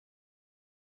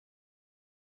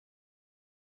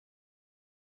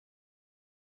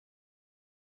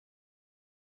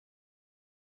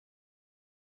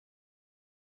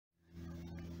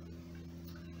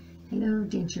Hello,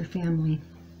 Denture family.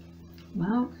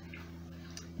 Well,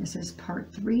 this is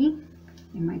part 3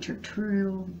 in my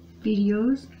tutorial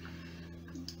videos.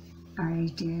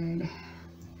 I did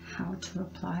how to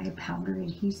apply powder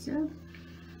adhesive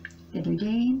the other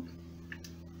day,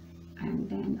 and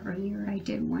then earlier I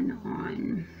did one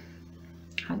on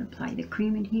how to apply the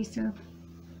cream adhesive,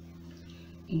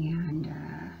 and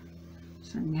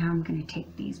so now I'm going to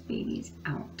take these babies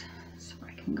out so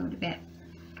I can go to bed.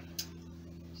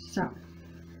 So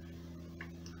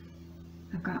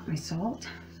I've got my salt,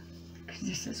 because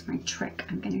this is my trick.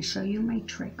 I'm going to show you my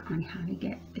trick on how to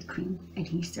get the cream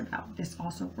adhesive out. This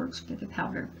also works for the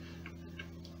powder.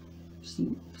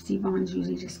 See, bonds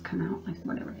usually just come out like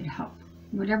whatever, it helps.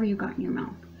 Whatever you got in your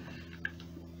mouth,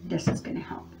 this is going to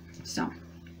help. So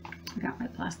I got my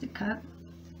plastic cup.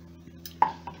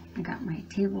 I got my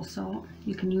table salt.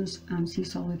 You can use sea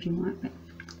salt if you want, but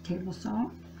table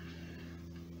salt.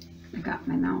 I got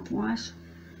my mouthwash.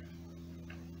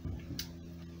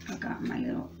 I got my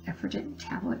little effulgent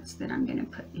tablets that I'm going to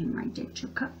put in my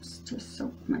denture cups to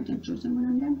soak my dentures in when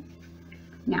I'm done.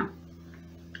 Now,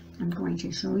 I'm going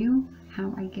to show you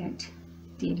how I get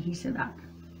the adhesive out.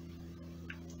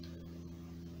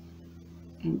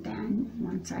 And then,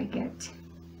 once I get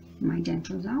my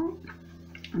dentures out,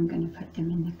 I'm going to put them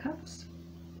in the cups.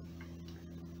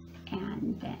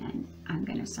 And then I'm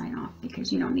going to sign off,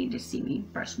 because you don't need to see me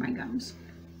brush my gums.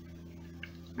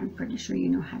 I'm pretty sure you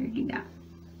know how to do that.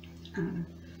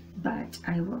 But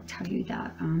I will tell you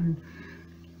that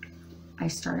I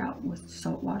start out with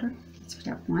salt water,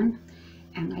 step 1,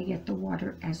 and I get the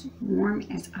water as warm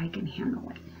as I can handle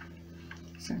it.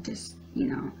 So just, you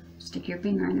know, stick your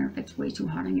finger in there. If it's way too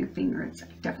hot on your finger, it's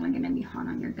definitely going to be hot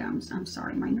on your gums. I'm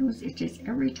sorry, my nose itches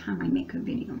every time I make a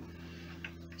video.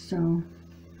 So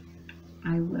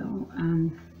I will,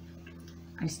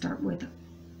 I start with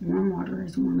warm water,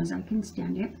 as warm as I can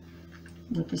stand it,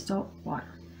 with the salt water.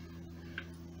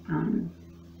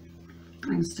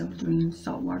 I'm still doing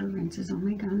salt water rinses on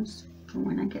my gums for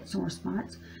when I get sore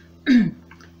spots.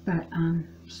 But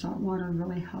salt water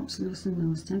really helps loosen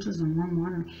those dentures in warm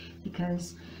water,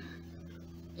 because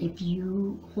if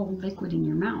you hold liquid in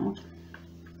your mouth,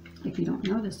 if you don't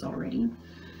know this already,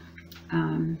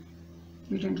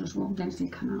 your dentures will eventually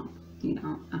come out. You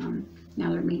know, now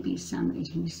there may be some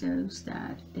adhesives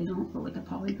that they don't go with the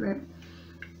Polygrip.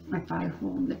 If I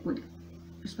hold liquid,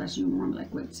 especially warm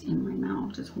liquids, in my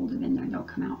mouth, just hold it in there, they'll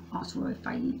come out. Also, if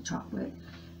I eat chocolate,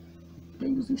 they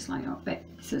usually slide out. But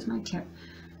this is my tip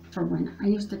for when I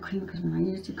use the cream, because when I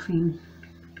use the cream,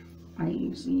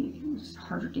 it's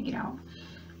harder to get out.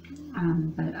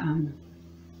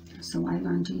 So I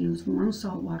learned to use warm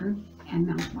salt water and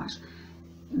mouthwash.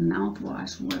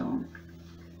 Mouthwash will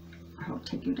help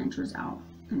take your dentures out,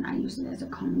 and I use it as a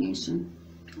combination,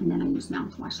 and then I use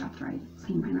mouthwash after I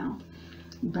clean my mouth.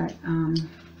 But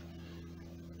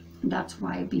that's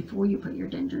why before you put your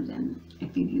dentures in,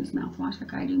 if you use mouthwash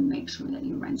like I do, make sure that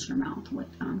you rinse your mouth with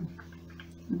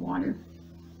water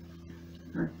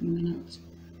for a few minutes,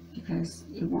 because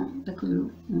the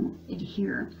glue won't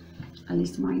adhere. At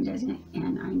least mine doesn't.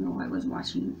 And I know I was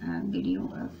watching a video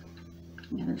of,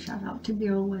 another shout out to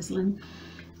Bill Wesleyan.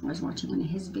 I was watching one of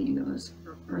his videos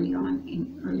earlier on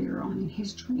in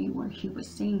his journey, where he was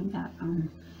saying that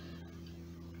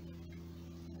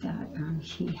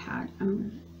he had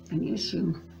an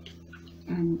issue,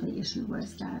 and the issue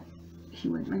was that he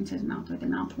would rinse his mouth with a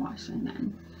mouthwash, and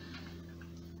then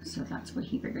so that's what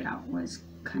he figured out was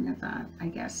kind of I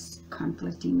guess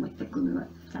conflicting with the glue,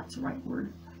 if that's the right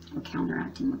word, or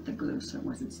counteracting with the glue, so it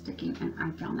wasn't sticking. And I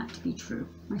found that to be true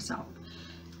myself.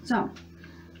 So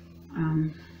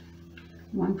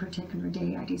one particular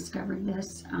day I discovered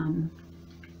this.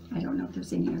 I don't know if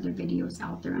there's any other videos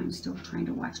out there. I'm still trying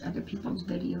to watch other people's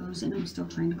videos, and I'm still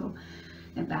trying to go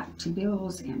back to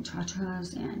Bill's and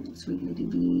Cha-Cha's and Sweet Lady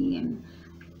B and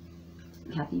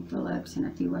Kathy Phillips and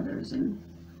a few others, and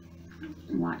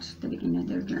watch the beginning of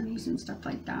their journeys and stuff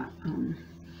like that.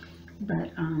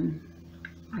 But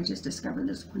I just discovered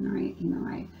this one night. You know,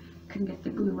 I couldn't get the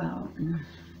glue out, and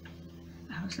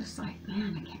I was just like,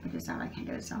 man, I can't get this out, I can't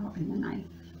get this out. And then I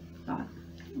thought,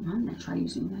 well, I'm going to try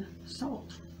using the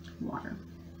salt water.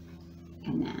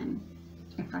 And then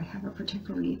if I have a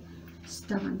particularly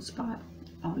stubborn spot,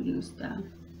 I'll use the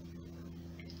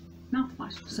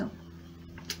mouthwash. So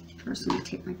first I'm going to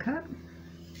take my cup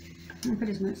and put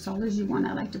as much salt as you want.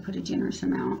 I like to put a generous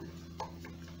amount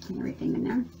and everything in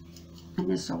there.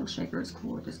 And this salt shaker is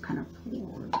cool, just kind of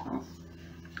pour it off.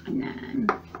 And then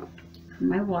put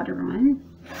my water on.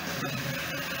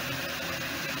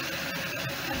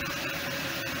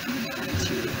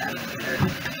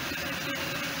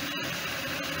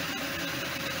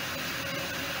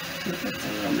 If it's a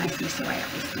little messy, so I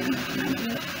have to stand up when I do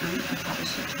it. I probably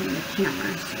should turn the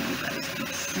camera so you guys can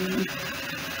see.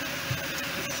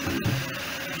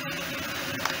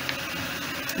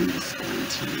 I'm just going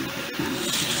to move the camera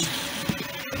here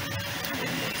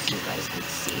so you guys can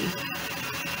see.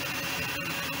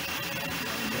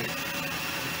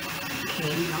 Okay,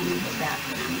 and I'll move it back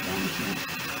when I'm done here.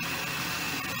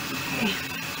 Okay.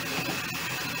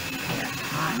 That's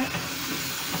hot.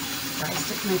 So I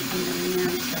stick my finger in there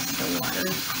and test the water.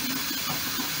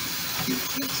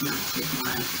 It's not too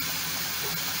hot.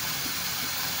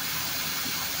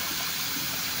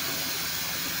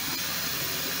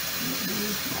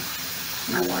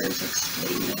 My water's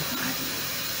extremely hot.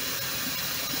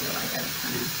 So I gotta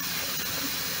kind of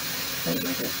play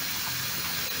with it.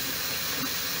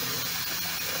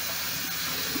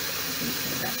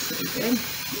 Okay, that should be good.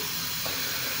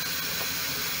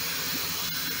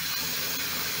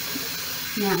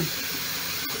 Now,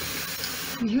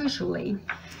 usually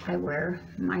I wear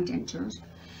my dentures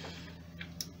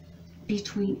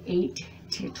between 8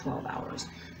 to 12 hours.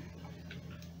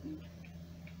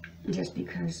 Just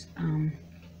because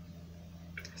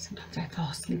sometimes I fall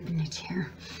asleep in the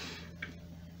chair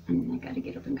and I got to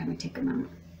get up and kind of take them out.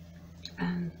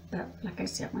 But like I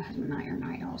said, my husband and I are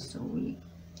night owls, so we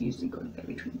usually go to bed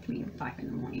between 3 and 5 in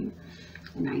the morning.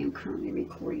 And I am currently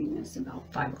recording this about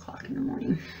 5 o'clock in the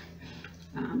morning.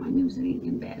 I'm usually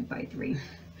in bed by 3.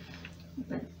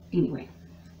 But anyway,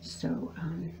 so,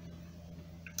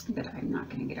 but I'm not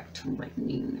going to get up till like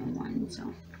noon or 1,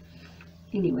 so.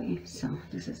 Anyway, so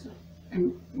this is,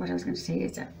 and what I was going to say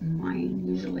is that mine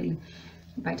usually,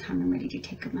 by the time I'm ready to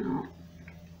take them out,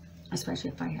 especially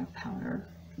if I have powder,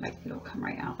 like it'll come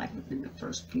right out like within the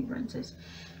first few rinses.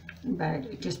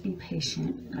 But just be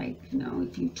patient. Like, you know,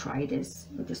 if you try this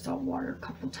with the salt water a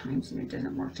couple times and it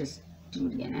doesn't work, just do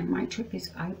it again. And my trick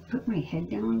is I put my head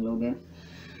down a little bit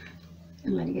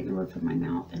and let it get in the roof of my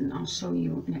mouth, and I'll show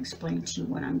you and explain to you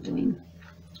what I'm doing.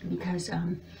 Because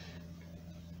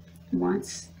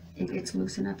once it gets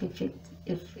loose enough, if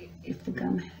the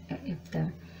gum, if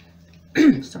the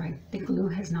sorry, the glue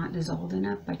has not dissolved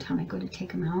enough by the time I go to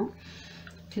take them out,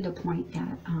 to the point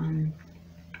that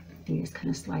they just kind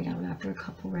of slide out after a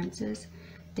couple rinses,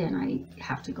 then I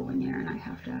have to go in there and I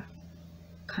have to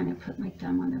kind of put my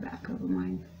thumb on the back of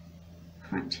my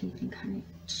front teeth and kind of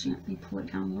gently pull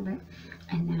it down a little bit,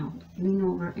 and then I'll lean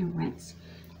over and rinse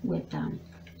with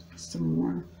some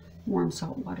more warm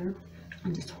salt water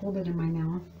and just hold it in my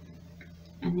mouth,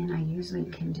 and then I usually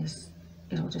can just,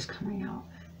 it'll just come right out.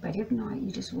 But if not, you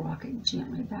just rock it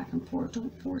gently back and forth,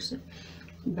 don't force it.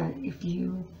 But if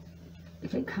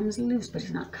it comes loose but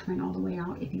it's not coming all the way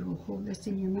out, if you will hold this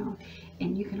in your mouth,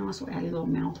 and you can also add a little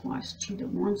mouthwash to the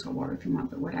warm salt water if you want,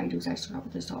 but what I do is I start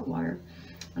with the salt water,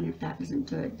 and if that isn't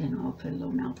good, then I'll put a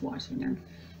little mouthwash in there.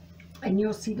 And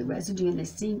you'll see the residue in the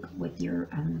sink with your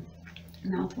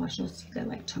mouthwash. You'll see the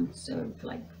like chunks of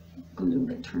like glue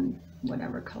that turn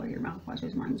whatever color your mouthwash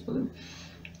is. Mine's blue,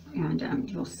 and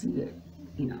you'll see it,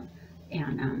 you know.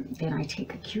 And then I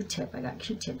take a Q-tip. I got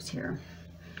Q-tips here.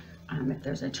 If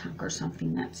there's a chunk or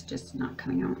something that's just not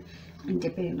coming out, and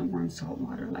dip it in the warm salt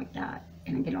water like that,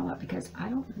 and I get all that, because I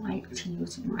don't like to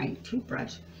use my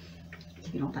toothbrush to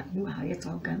get all that glue out. It's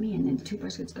all gummy, and then the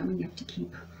toothbrush gets gummy, you have to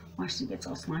keep washing, it gets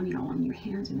all slimy all on your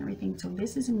hands and everything. So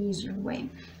this is an easier way.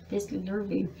 This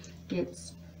literally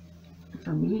gets,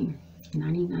 for me,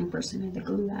 99% of the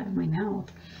glue out of my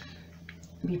mouth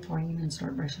before I even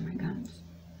start brushing my gums.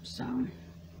 So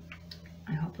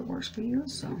I hope it works for you,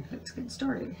 so let's get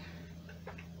started.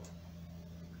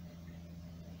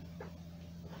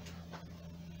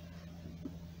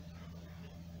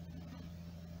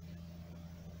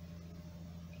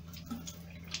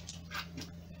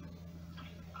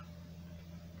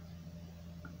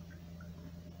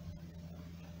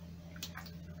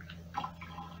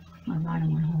 My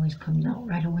bottom one always comes out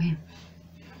right away.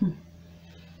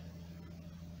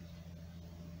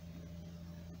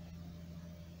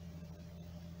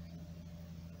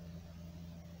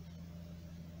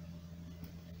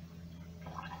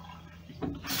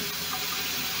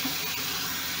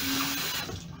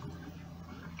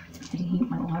 To heat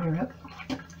my water up,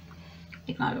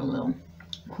 it got a little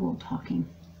cool talking.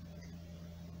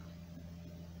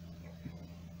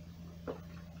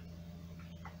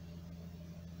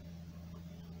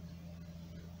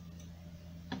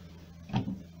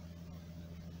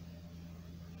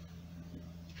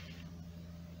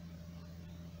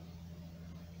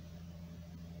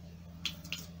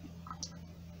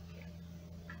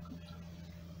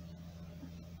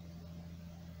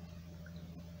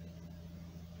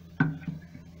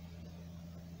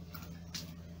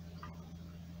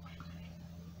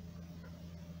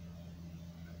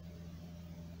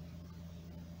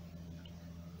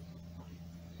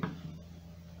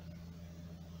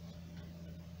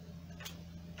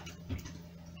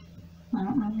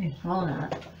 know if you saw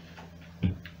that.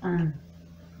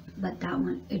 But that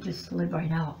one, it just slid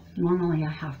right out. Normally I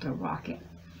have to rock it,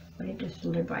 but it just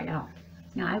slid right out.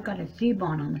 Now I've got a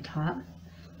C-bond on the top.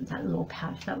 That little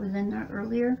patch that was in there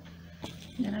earlier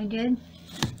that I did.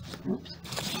 Oops,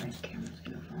 sorry, the camera's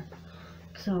gonna fall.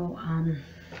 So,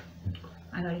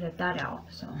 I gotta get that out.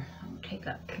 So I'll take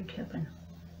that Q-tip and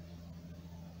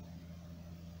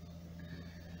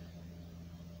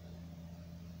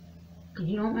because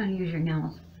you don't want to use your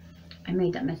nails. I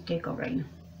made that mistake already.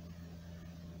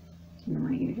 You don't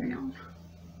want to use your nails.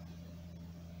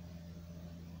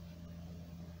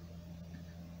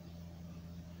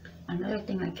 Another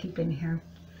thing I keep in here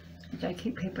is I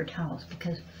keep paper towels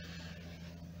because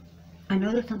I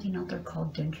know there's something out there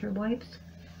called denture wipes,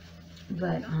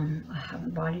 but I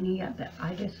haven't bought any yet. But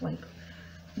I just like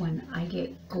when I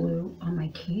get glue on my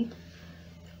teeth,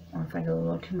 or if I get a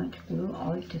little too much glue,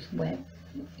 I'll just wet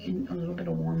in a little bit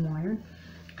of warm water,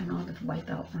 and I'll just wipe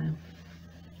out my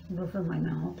roof of my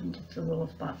mouth and just the little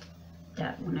spots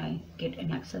that when I get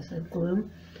an excess of glue.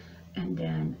 And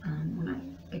then when I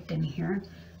get in here,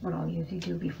 what I'll usually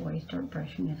do before I start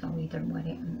brushing is I'll either wet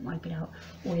it and wipe it out,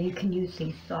 or you can use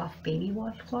these soft baby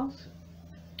washcloths.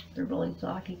 They're really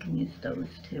soft. You can use those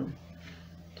too.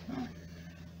 So.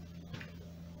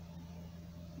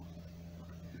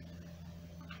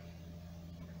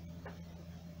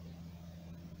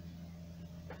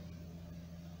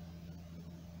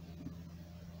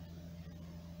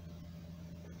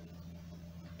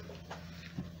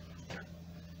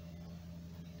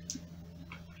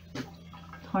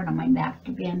 Hard on my back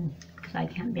to bend because I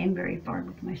can't bend very far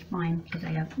with my spine because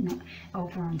I have no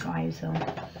over on 5, so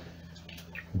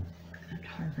it's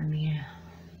hard for me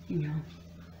to, you know,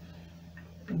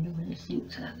 bend over the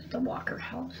sink so that the walker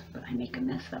helps. But I make a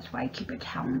mess. That's why I keep a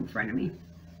towel in front of me.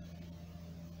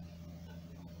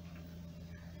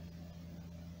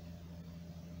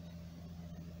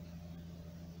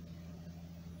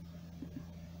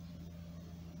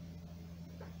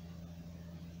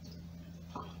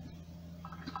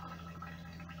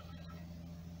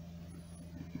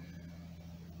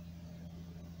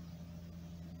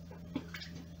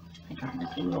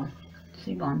 Like a little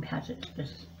C-bond patch that's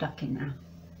just stuck in there.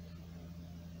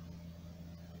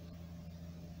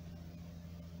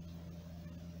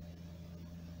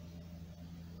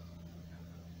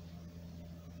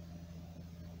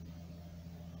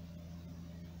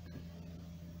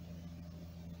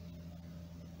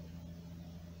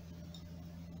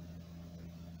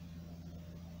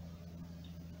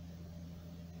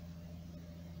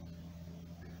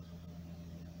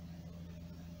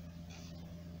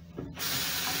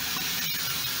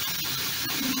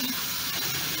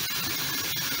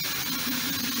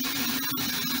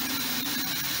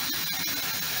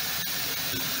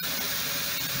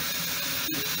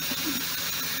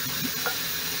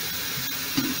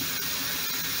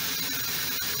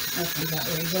 Okay, that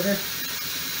way better.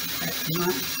 That's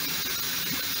not.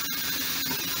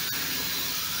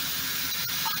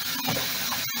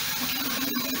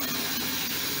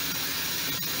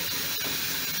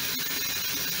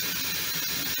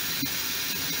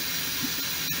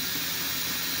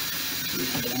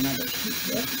 Get another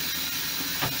Q-tip.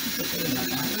 Put it in my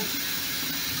bottle.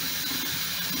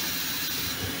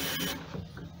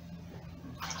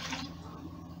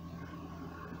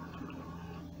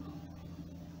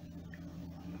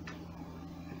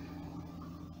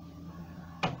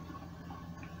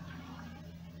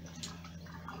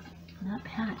 That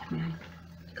patch, man,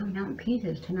 it's coming out in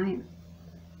pieces tonight.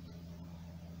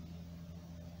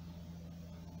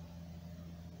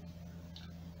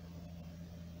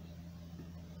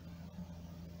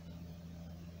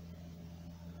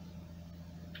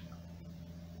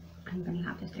 I'm gonna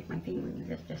have to stick my finger into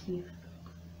this to see if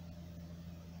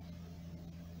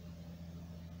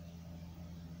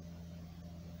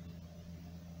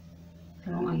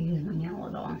I don't want to use my nail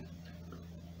at all.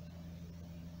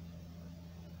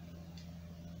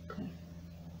 Okay.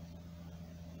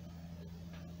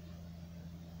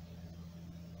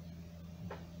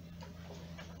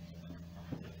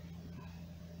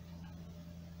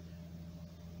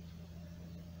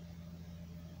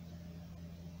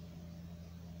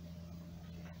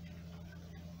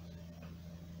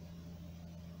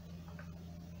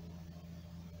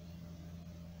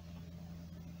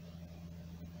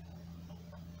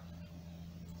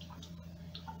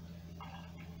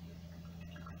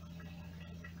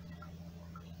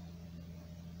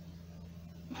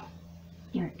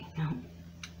 There it came out.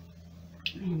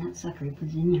 Man, that sucker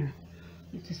was in there.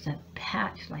 It's just a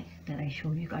patch like that I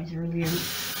showed you guys earlier. It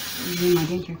was in my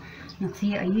denture. Now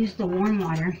see, I used the warm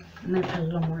water. I'm going to put a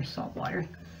little more salt water.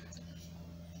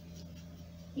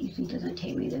 Usually doesn't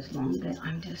take me this long, but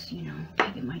I'm just, you know,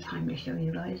 taking my time to show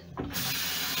you guys.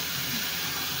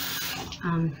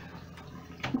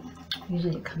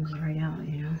 Usually it comes right out,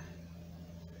 you know.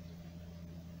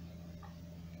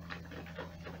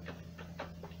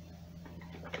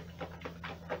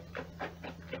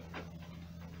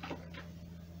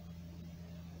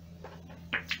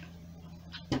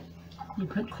 You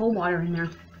put cold water in there,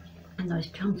 and those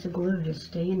chunks of glue just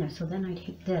stay in there. So then I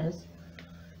take this,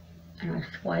 and I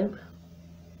swipe.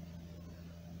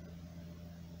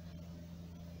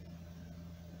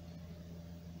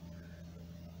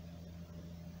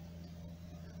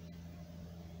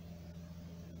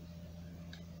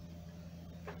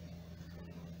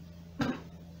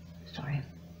 Sorry.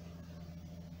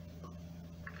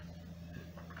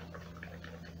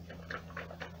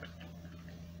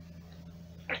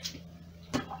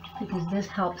 Because this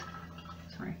helps,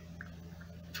 sorry,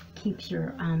 keeps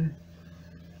your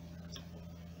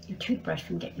toothbrush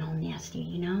from getting all nasty,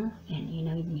 you know, and you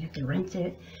know, you have to rinse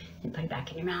it and put it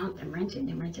back in your mouth and rinse it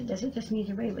and rinse it. This just needs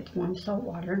a ray with warm salt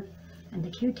water and the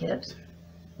Q-tips,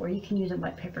 or you can use a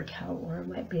wet paper towel or a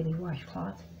wet baby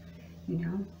washcloth, you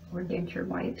know, or denture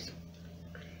wipes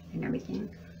and everything.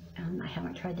 I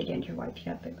haven't tried the denture wipes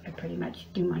yet, but I pretty much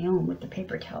do my own with the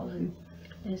paper towels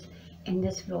and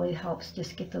this really helps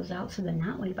just get those out, so then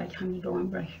that way by the time you go and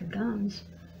brush your gums,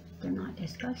 they're not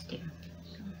disgusting.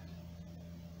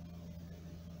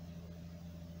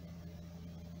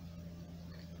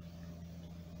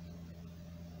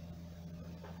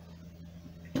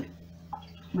 So,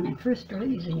 when I first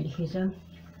started using adhesive,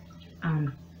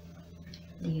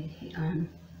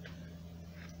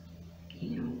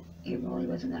 you know, it really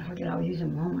wasn't that hard. I was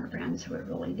using Walmart brand, so it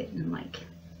really didn't like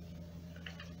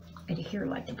adhere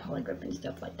like the Polygrip and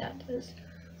stuff like that does,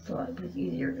 so it was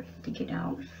easier to get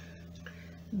out.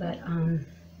 But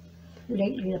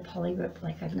lately the Polygrip,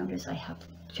 like I've noticed, I have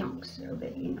chunks of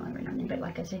it, you know, every now and then. But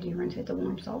like I said, you rinse with the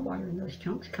warm salt water and those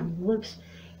chunks come loose.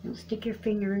 You'll stick your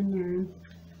finger in there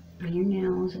on your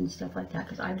nails and stuff like that,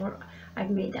 because I've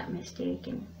made that mistake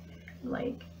and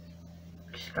like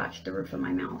scratched the roof of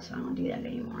my mouth, so I don't do that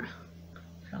anymore.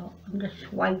 So I'm just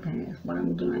swiping is what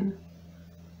I'm doing.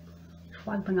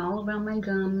 Swiping all around my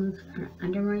gums and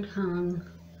under my tongue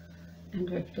and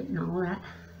just getting all that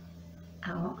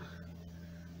out.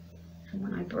 So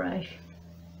when I brush,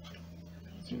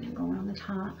 it's going to go on the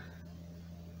top.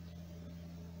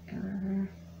 Okay.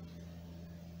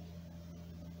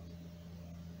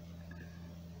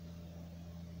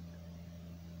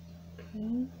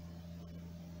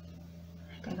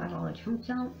 I got all the chunks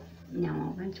out. Now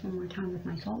I'll rinse one more time with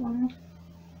my salt water.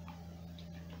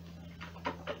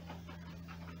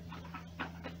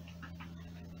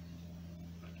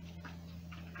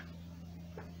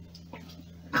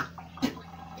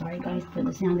 Sorry guys for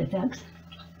the sound effects.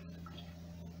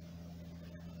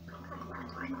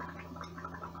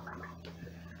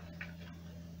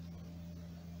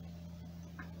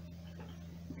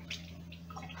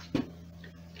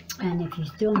 And if you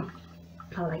still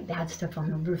have like bad stuff on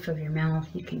the roof of your mouth,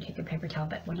 you can take a paper towel.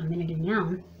 But what I'm going to do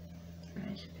now,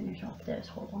 let's finish off this.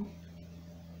 Hold on.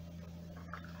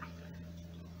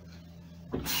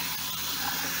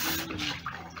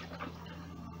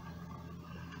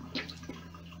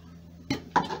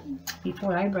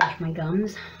 Before I brush my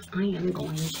gums, I am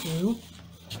going to,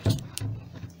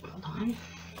 hold on,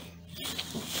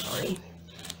 sorry,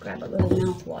 grab a little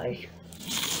mouthwash.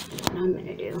 What I'm going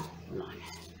to do, hold on,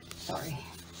 sorry,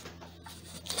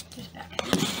 just back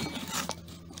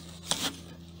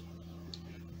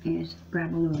is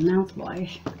grab a little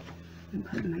mouthwash and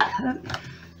put it in my cup.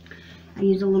 I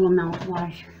use a little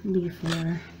mouthwash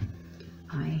before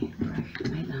I brush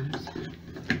my gums.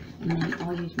 And then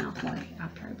I'll use mouthwash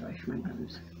after I brush my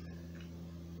gums.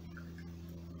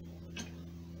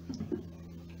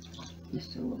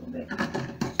 Just a little bit.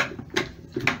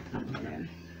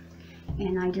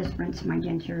 And I just rinse my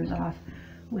dentures off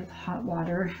with hot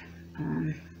water.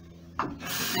 I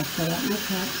fill up my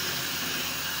cup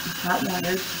with hot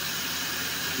water.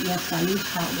 Yes, I use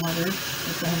hot water.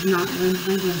 If it has not rinsed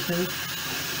my dentures,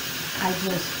 I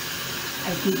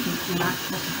think you're not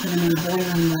supposed to put them in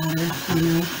boiling water, you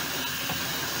know.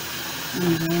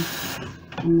 Anyway,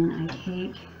 and then I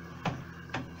take,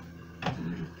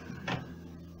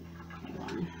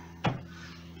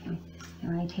 I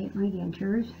take my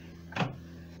dentures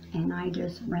and I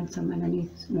just rinse them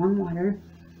underneath warm water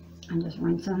and just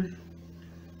rinse them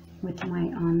with my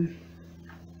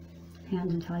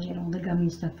hands until I get all the gummy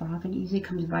stuff off. And it usually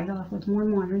comes right off with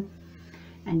warm water.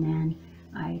 And then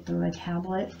I throw a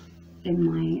tablet in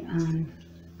my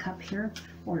cup here,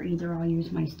 or either I'll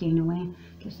use my stain away,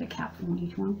 just a capsule in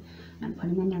each one, and put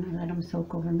them in there and I let them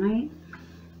soak overnight.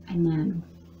 And then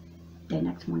the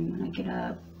next morning when I get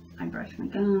up, I brush my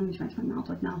gums, rinse my mouth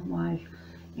with mouthwash,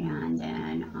 and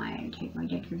then I take my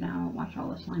dentures out, wash all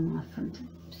the slime off from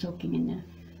soaking in the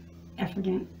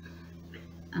effluent,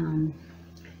 and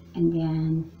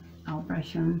then I'll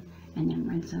brush them and then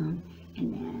rinse them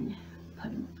and then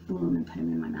glue them and put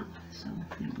them in my mouth. So I'm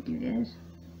going to do this.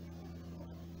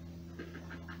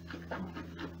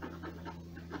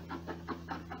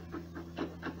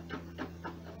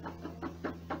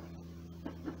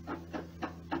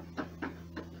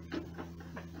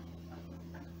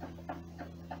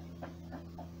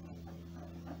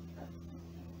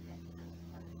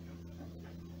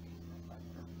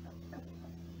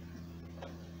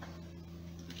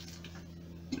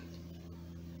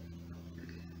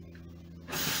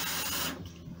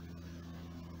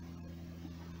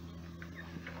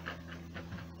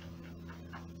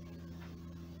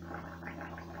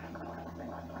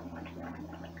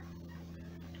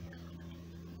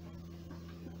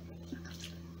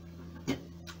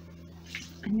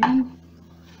 And then,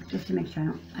 just to make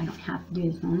sure I don't have to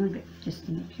do this normally, but just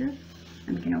to make sure,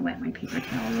 I'm going to wet my paper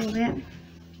towel a little bit.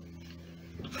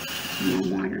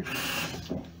 No water.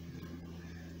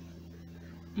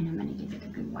 And I'm going to give it a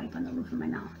good wipe on the roof of my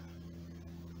mouth.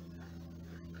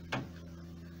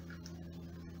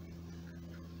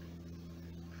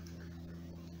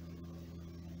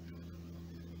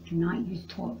 Do not use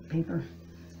toilet paper.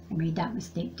 I made that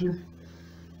mistake too,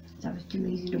 because I was too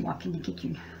lazy to walk in the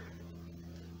kitchen.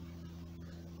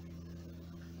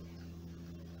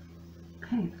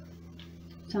 Okay,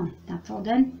 so that's all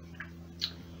done.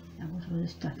 Now we'll throw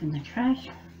this stuff in the trash.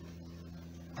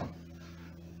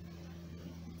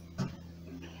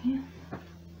 Okay,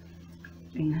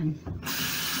 and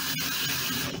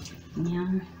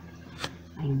now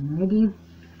I am ready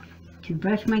to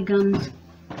brush my gums,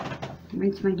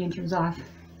 rinse my dentures off,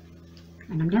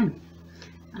 and I'm done.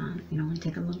 It only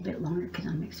take a little bit longer because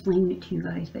I'm explaining it to you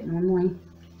guys, but normally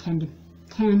 10 to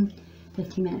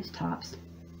 15 minutes tops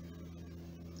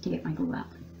to get my glue out.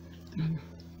 And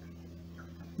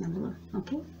no glue.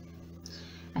 Okay,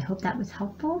 I hope that was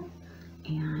helpful.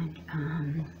 And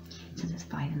since it's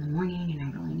 5 in the morning and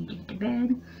I really need to get to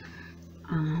bed,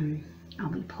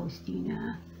 I'll be posting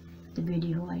the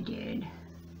video I did,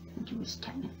 which was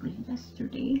technically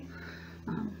yesterday,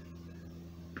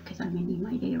 because I'm ending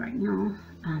my day right now,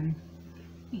 and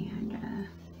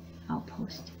I'll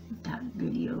post that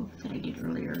video that I did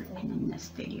earlier and in this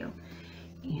video.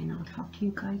 And I'll talk to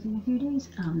you guys in a few days.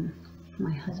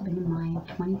 My husband and my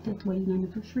 25th wedding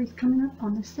anniversary is coming up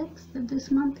on the 6th of this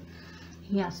month.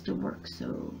 He has to work,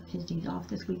 so his day's off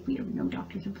this week. We have no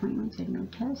doctor's appointments and no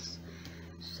tests.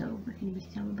 So we're going to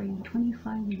be celebrating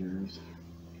 25 years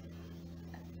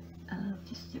of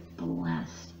just a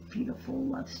blessed, beautiful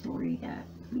love story that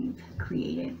we've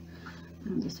created.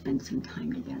 And just spend some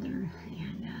time together.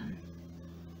 And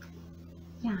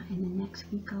yeah, and then next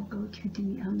week I'll go to the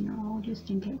neurologist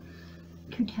and get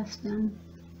 2 tests done,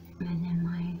 and then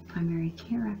my primary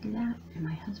care after that, and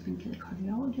my husband to the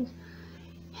cardiologist,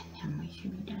 and then we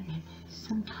should be done. And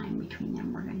sometime between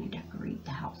them we're going to decorate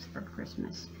the house for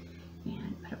Christmas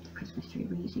and put up the Christmas tree.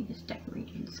 We usually just decorate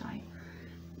inside.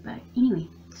 But anyway,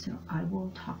 so I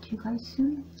will talk to you guys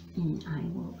soon, and I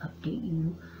will update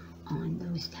you on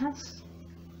those tests.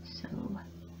 So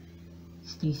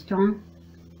stay strong.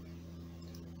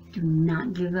 Do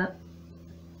not give up.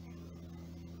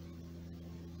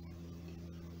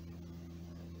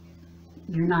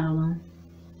 You're not alone.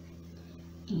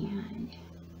 And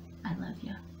I love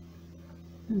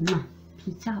you.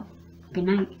 Peace out. Good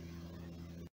night.